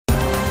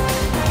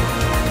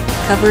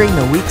covering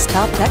the week's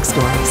top tech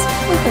stories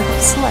with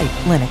a slight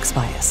Linux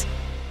bias.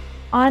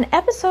 On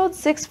episode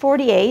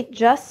 648,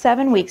 just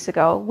 7 weeks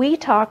ago, we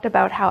talked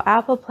about how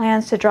Apple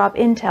plans to drop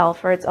Intel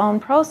for its own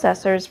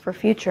processors for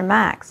future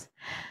Macs.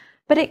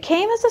 But it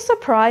came as a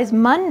surprise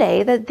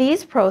Monday that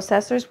these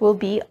processors will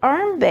be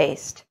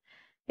ARM-based.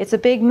 It's a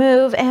big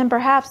move, and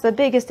perhaps the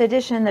biggest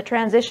addition the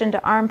transition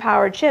to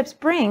ARM-powered chips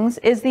brings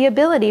is the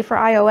ability for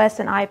iOS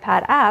and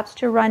iPad apps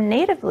to run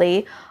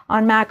natively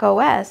on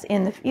macOS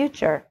in the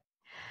future.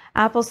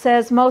 Apple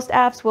says most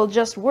apps will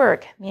just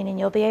work, meaning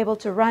you'll be able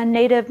to run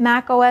native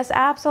macOS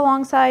apps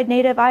alongside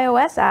native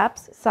iOS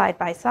apps side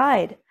by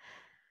side.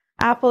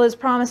 Apple is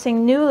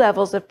promising new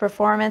levels of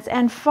performance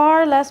and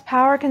far less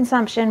power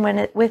consumption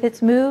with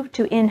its move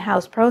to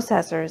in-house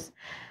processors.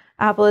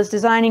 Apple is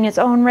designing its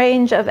own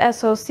range of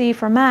SoC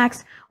for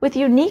Macs with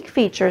unique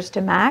features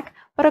to Mac,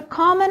 but a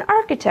common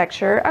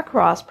architecture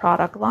across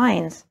product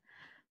lines.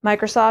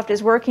 Microsoft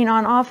is working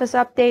on Office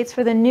updates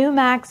for the new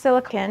Mac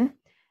Silicon,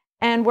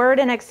 and Word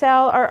and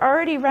Excel are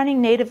already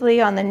running natively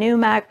on the new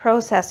Mac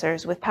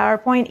processors, with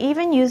PowerPoint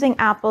even using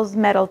Apple's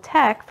Metal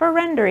tech for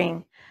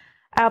rendering.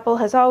 Apple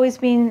has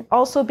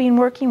also been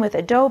working with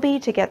Adobe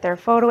to get their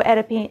photo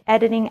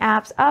editing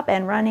apps up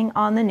and running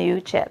on the new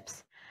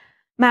chips.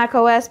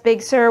 macOS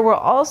Big Sur will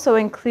also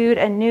include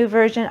a new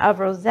version of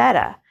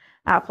Rosetta.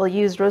 Apple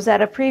used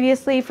Rosetta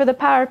previously for the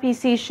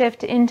PowerPC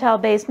shift to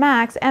Intel-based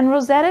Macs, and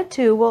Rosetta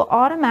 2 will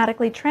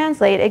automatically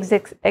translate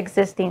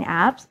existing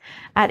apps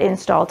at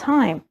install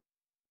time.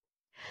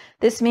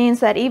 This means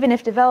that even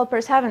if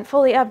developers haven't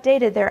fully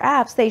updated their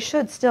apps, they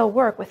should still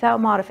work without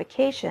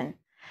modification.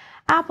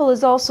 Apple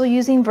is also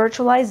using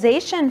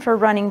virtualization for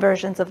running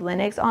versions of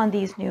Linux on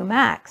these new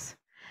Macs.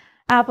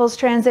 Apple's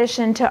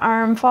transition to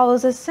ARM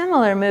follows a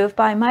similar move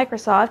by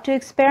Microsoft to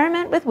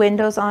experiment with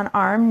Windows on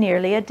ARM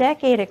nearly a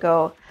decade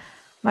ago.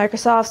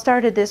 Microsoft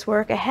started this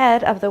work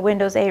ahead of the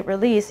Windows 8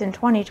 release in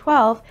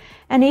 2012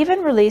 and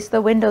even released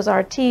the Windows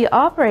RT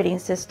operating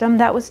system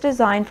that was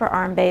designed for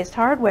ARM-based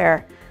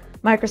hardware.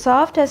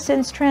 Microsoft has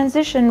since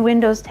transitioned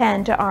Windows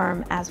 10 to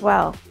ARM as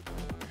well.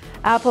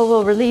 Apple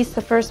will release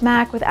the first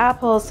Mac with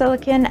Apple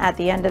Silicon at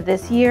the end of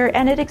this year,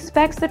 and it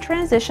expects the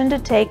transition to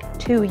take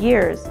 2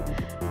 years.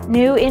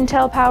 New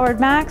Intel-powered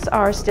Macs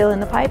are still in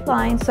the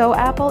pipeline, so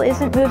Apple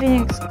isn't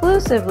moving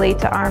exclusively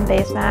to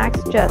ARM-based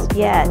Macs just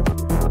yet.